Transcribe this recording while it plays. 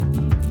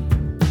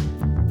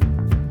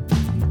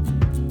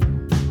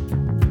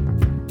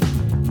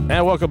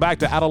And welcome back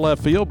to Out of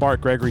Left Field.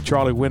 Bart Gregory,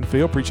 Charlie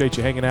Winfield. Appreciate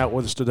you hanging out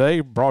with us today.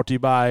 Brought to you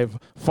by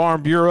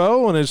Farm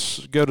Bureau. And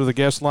let's go to the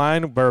guest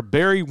line where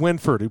Barry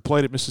Winford, who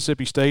played at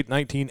Mississippi State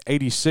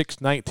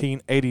 1986,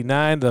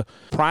 1989, the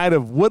pride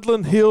of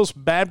Woodland Hills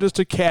Baptist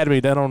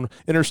Academy down on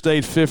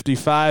Interstate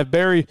 55.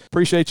 Barry,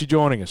 appreciate you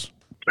joining us.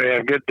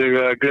 Yeah, good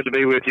to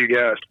be with you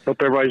guys. Hope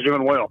everybody's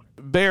doing well.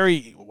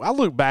 Barry, I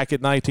look back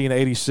at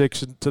 1986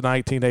 to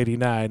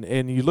 1989,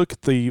 and you look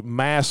at the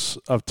mass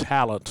of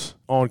talent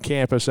on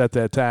campus at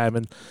that time,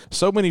 and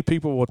so many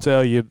people will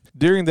tell you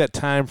during that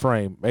time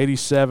frame,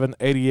 87,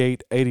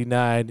 88,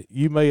 89,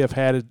 you may have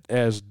had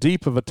as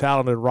deep of a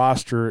talented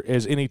roster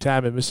as any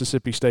time in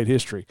Mississippi State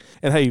history.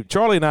 And, hey,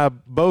 Charlie and I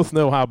both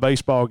know how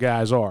baseball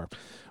guys are.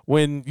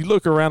 When you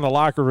look around the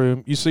locker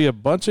room, you see a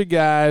bunch of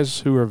guys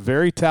who are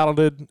very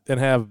talented and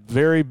have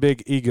very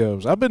big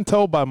egos. I've been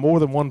told by more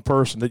than one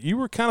person that you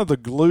were kind of the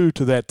glue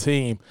to that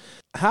team.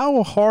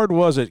 How hard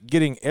was it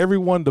getting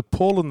everyone to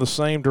pull in the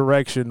same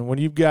direction when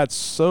you've got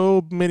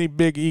so many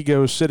big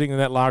egos sitting in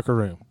that locker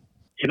room?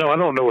 You know, I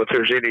don't know if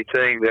there's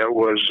anything that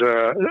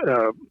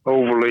was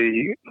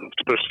overly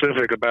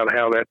specific about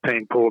how that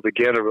team pulled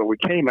together, but we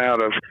came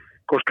out of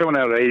course, coming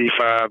out of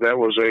 85, that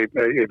was a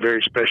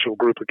very special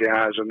group of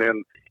guys. And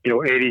then,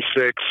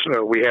 86,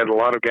 we had a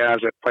lot of guys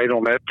that played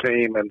on that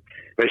team, and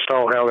they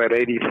saw how that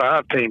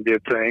 85 team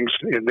did things.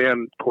 And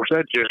then, of course,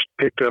 that just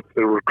picked up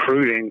the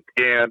recruiting.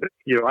 And,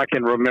 I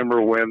can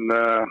remember when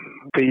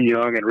P.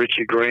 Young and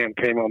Richie Graham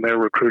came on their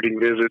recruiting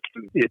visits.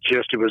 It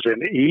was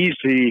an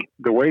easy,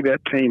 the way that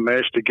team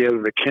meshed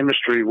together, the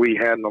chemistry we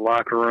had in the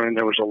locker room,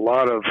 there was a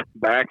lot of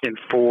back and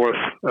forth,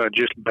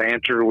 just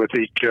banter with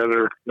each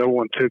other. No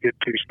one took it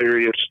too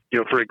serious.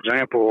 For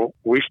example,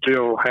 we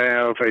still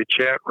have a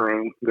chat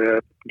room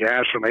that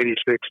guys from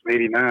 86 and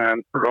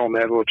 89 are on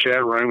that little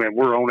chat room, and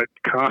we're on it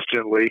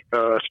constantly,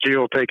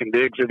 still taking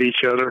digs at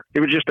each other. It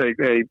was just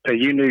a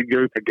unique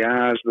group of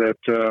guys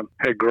that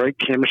had great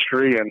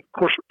chemistry. And, of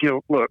course,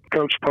 look,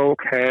 Coach Polk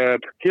had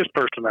his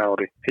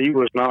personality. He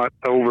was not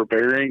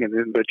overbearing,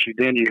 but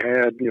then you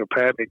had,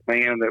 Pat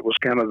McMahon that was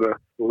kind of a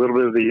little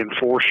bit of the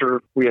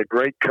enforcer. We had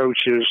great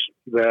coaches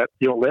that,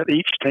 let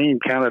each team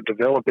kind of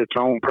develop its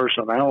own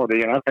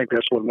personality, and I think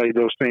that's what made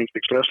those teams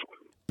successful.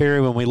 Barry,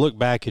 when we look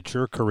back at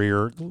your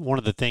career, one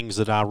of the things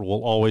that I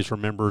will always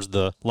remember is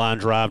the line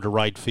drive to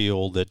right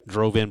field that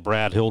drove in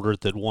Brad Hildreth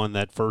that won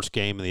that first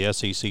game in the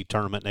SEC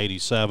tournament in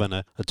 87,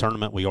 a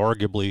tournament we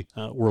arguably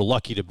were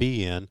lucky to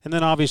be in. And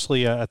then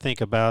obviously I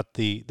think about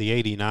the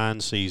 89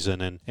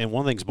 season, and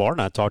one of the things Bart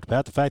and I talked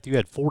about, the fact that you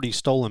had 40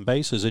 stolen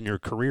bases in your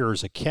career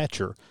as a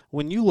catcher.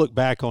 When you look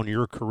back on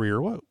your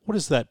career, what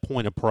is that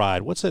point of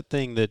pride? What's that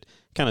thing that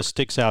kind of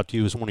sticks out to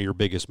you as one of your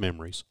biggest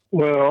memories?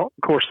 Well,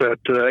 of course, that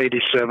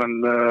 87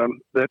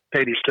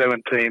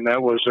 team,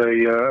 that was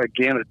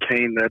again a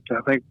team that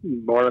I think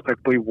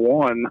we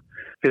won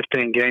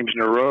 15 games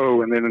in a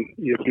row. And then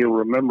if you'll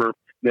remember,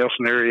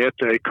 Nelson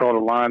Arrieta caught a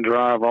line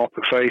drive off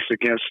the face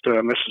against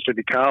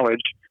Mississippi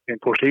College. And,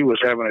 of course, he was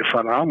having a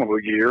phenomenal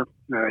year.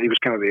 He was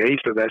kind of the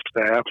ace of that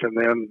staff. And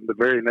then the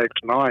very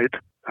next night,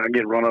 I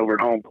get run over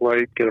at home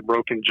plate, get a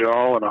broken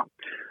jaw and a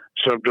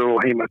subdural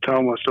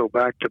hematoma, so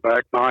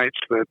back-to-back nights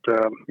that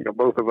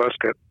both of us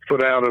got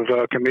put out of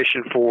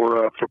commission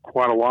for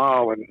quite a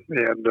while, and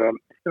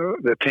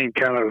the team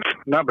kind of,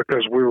 not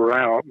because we were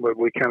out, but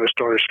we kind of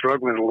started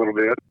struggling a little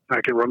bit.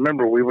 I can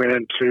remember we went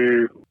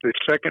into the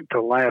second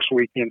to last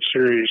weekend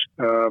series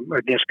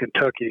against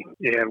Kentucky,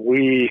 and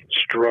we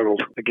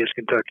struggled against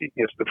Kentucky.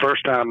 It's the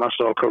first time I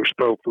saw Coach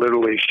Polk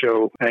literally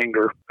show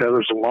anger. There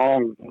was a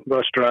long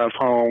bus drive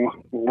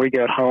home. When we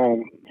got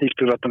home, he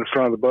stood up in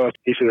front of the bus.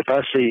 He said, "If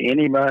I see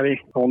anybody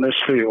on this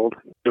field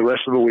the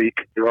rest of the week,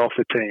 you're off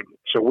the team."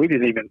 So we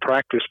didn't even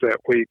practice that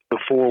week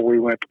before we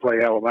went to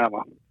play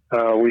Alabama.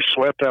 We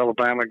swept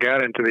Alabama,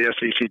 got into the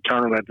SEC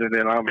tournament, and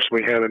then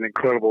obviously had an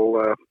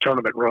incredible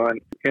tournament run.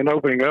 And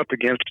opening up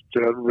against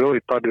really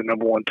probably the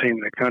number one team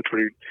in the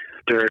country,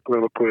 Derek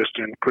Lilliquist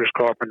and Chris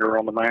Carpenter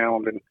on the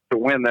mound. And to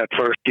win that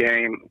first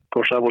game, of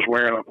course, I was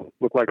wearing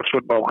looked like a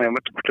football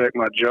helmet to protect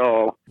my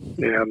jaw.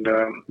 And,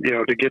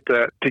 to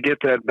get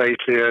that base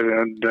hit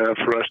and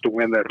for us to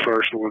win that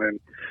first one. And,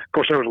 of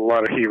course, there was a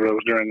lot of heroes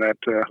during that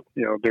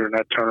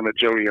tournament.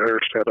 Jody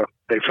Hurst had a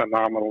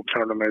phenomenal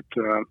tournament.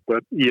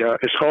 But, yeah,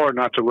 it's hard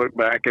not to look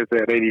back at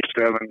that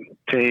 87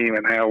 team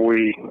and how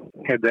we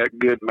had that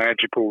good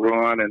magical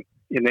run. And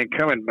then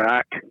coming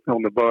back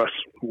on the bus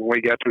when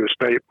we got to the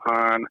state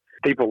line,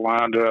 people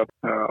lined up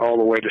all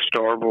the way to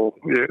Starkville.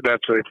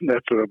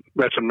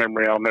 That's a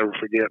memory I'll never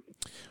forget.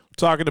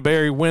 Talking to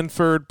Barry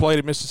Winford, played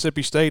at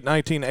Mississippi State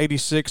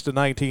 1986 to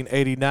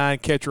 1989,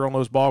 catcher on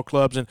those ball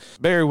clubs. And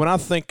Barry, when I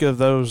think of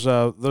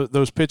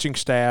those pitching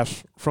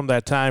staffs from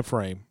that time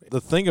frame, the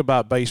thing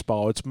about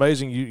baseball, it's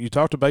amazing. You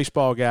talk to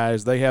baseball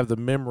guys, they have the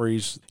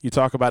memories. You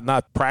talk about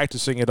not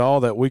practicing at all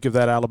that week of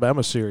that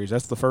Alabama series.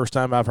 That's the first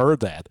time I've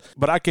heard that.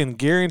 But I can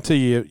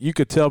guarantee you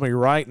could tell me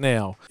right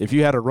now, if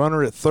you had a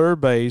runner at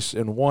third base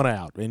and one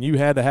out, and you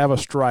had to have a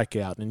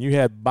strikeout, and you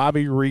had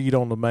Bobby Reed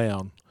on the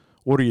mound,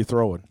 what are you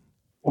throwing?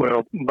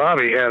 Well,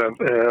 Bobby had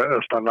a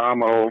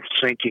phenomenal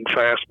sinking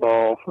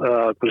fastball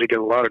because he got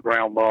a lot of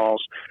ground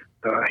balls.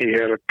 He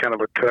had a kind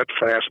of a cut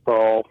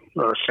fastball,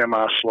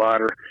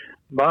 semi-slider.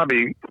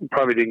 Bobby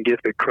probably didn't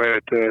get the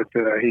credit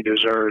that he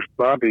deserves.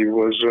 Bobby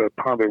was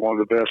probably one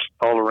of the best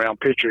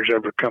all-around pitchers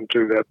ever come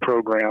through that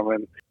program.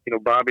 And,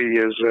 Bobby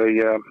is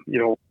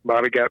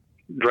Bobby got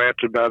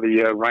drafted by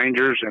the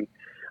Rangers, and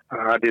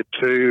I did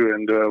too,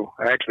 and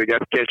I actually got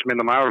to catch him in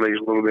the minor leagues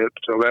a little bit.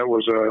 So that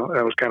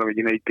was kind of a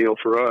unique deal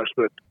for us.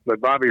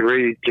 But Bobby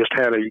Reed just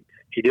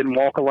he didn't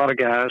walk a lot of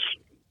guys.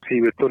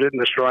 He would put it in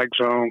the strike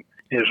zone.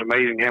 It's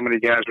amazing how many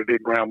guys would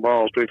hit ground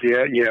balls. But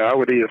I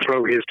would either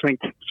throw his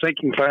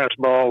sinking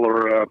fastball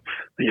or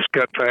his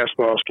cut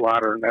fastball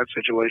slider in that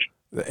situation.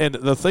 And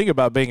the thing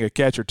about being a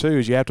catcher, too,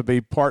 is you have to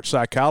be part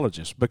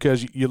psychologist,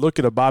 because you look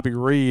at a Bobby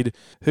Reed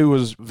who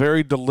was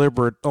very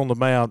deliberate on the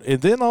mound,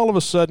 and then all of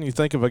a sudden you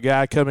think of a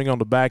guy coming on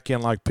the back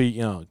end like Pete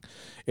Young.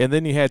 And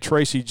then you had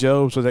Tracy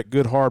Jobs with that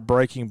good hard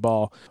breaking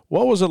ball.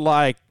 What was it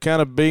like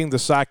kind of being the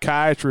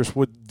psychiatrist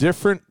with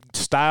different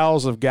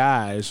styles of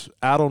guys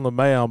out on the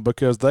mound,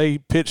 because they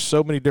pitch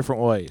so many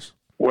different ways?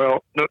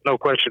 Well, no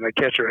question, the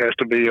catcher has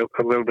to be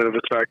a little bit of a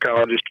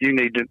psychologist. You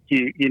need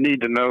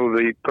to know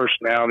the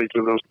personalities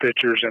of those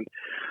pitchers, and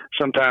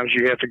sometimes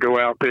you have to go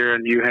out there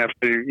and you have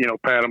to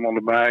pat them on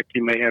the back.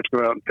 You may have to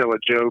go out and tell a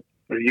joke,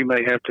 or you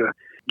may have to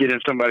get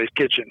in somebody's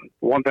kitchen.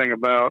 One thing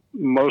about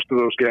most of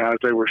those guys,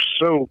 they were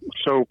so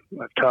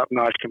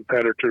top-notch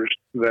competitors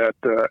that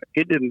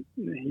you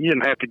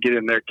didn't have to get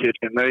in their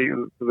kitchen.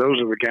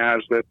 Those are the guys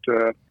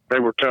that they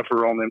were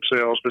tougher on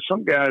themselves. But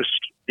some guys,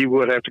 you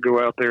would have to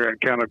go out there and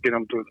kind of get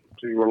them to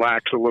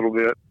relax a little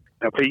bit.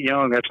 Now, Pete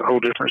Young, that's a whole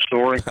different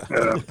story.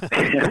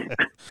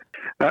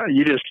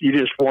 You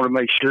just want to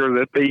make sure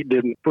that Pete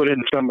didn't put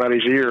in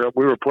somebody's ear.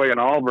 We were playing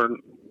Auburn,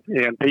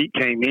 and Pete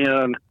came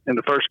in, and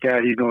the first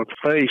guy he's going to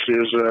face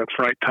is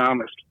Frank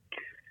Thomas.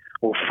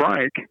 Well,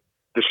 Frank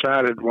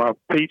decided while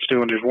Pete's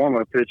doing his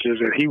warm-up pitches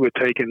that he would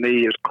take a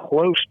knee as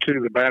close to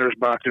the batter's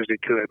box as he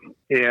could.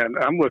 And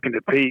I'm looking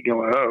at Pete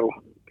going,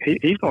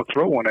 he's going to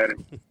throw one at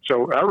him.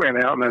 So I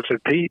ran out and I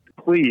said, Pete,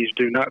 please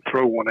do not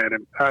throw one at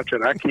him. I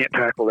said, I can't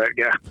tackle that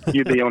guy.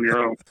 You'd be on your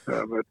own.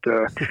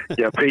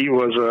 Pete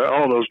was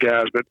all those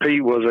guys, but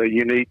Pete was a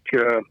unique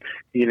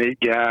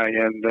guy.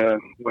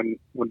 And when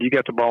you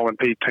got the ball in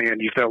Pete's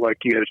hand, you felt like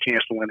you had a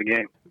chance to win the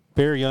game.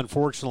 Barry,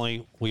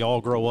 unfortunately, we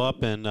all grow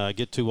up and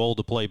get too old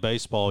to play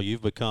baseball.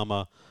 You've become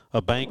a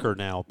banker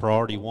now,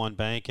 Priority One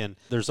Bank, and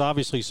there's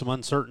obviously some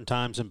uncertain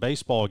times in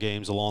baseball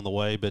games along the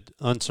way, but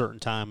uncertain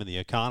time in the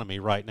economy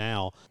right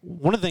now.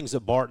 One of the things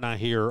that Bart and I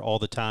hear all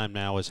the time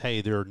now is,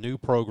 hey, there are new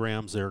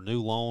programs, there are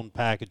new loan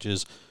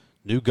packages,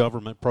 new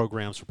government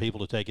programs for people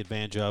to take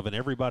advantage of, and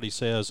everybody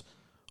says,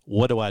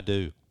 what do I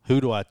do?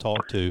 Who do I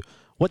talk to?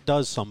 What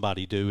does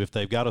somebody do if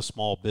they've got a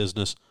small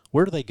business?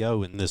 Where do they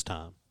go in this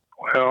time?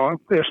 Well,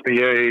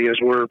 SBA, as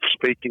we're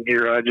speaking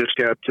here, I just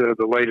got the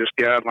latest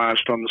guidelines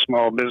from the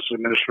Small Business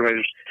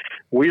Administrators.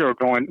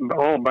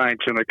 All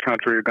banks in the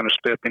country are going to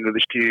step into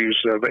the shoes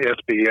of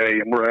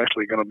SBA, and we're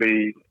actually going to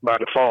be, by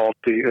default,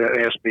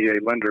 the SBA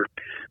lender.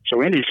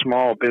 So any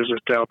small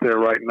business out there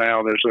right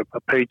now, there's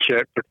a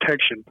paycheck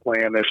protection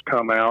plan that's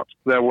come out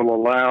that will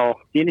allow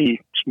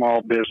any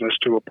small business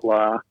to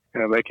apply.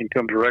 They can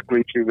come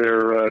directly to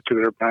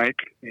their bank,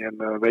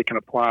 and they can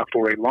apply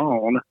for a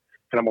loan.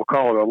 And I'm going to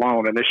call it a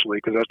loan initially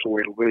because that's the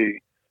way it'll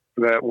be,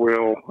 that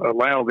will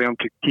allow them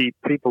to keep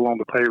people on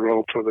the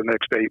payroll for the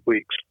next 8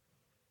 weeks.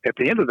 At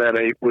the end of that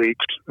 8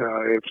 weeks,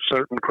 if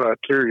certain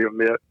criteria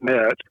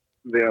met,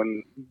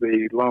 then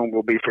the loan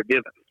will be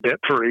forgiven,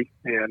 debt-free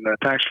and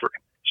tax-free.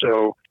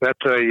 So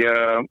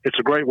it's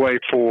a great way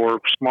for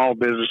small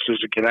businesses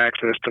to get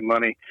access to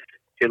money.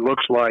 It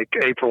looks like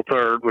April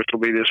 3rd, which will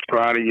be this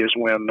Friday, is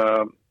when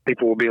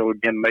people will be able to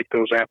again make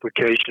those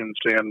applications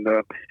and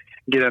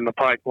get in the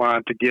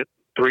pipeline to get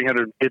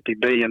 $350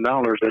 billion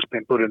that's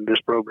been put into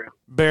this program.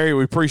 Barry,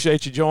 we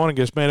appreciate you joining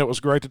us, man. It was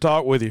great to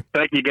talk with you.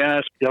 Thank you,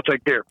 guys. Y'all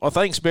take care. Well,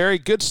 thanks, Barry.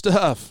 Good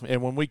stuff.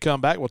 And when we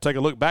come back, we'll take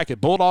a look back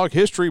at Bulldog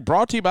history,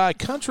 brought to you by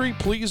Country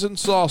Pleasin'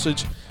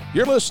 Sausage.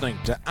 You're listening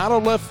to Out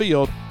of Left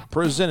Field,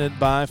 presented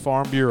by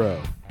Farm Bureau.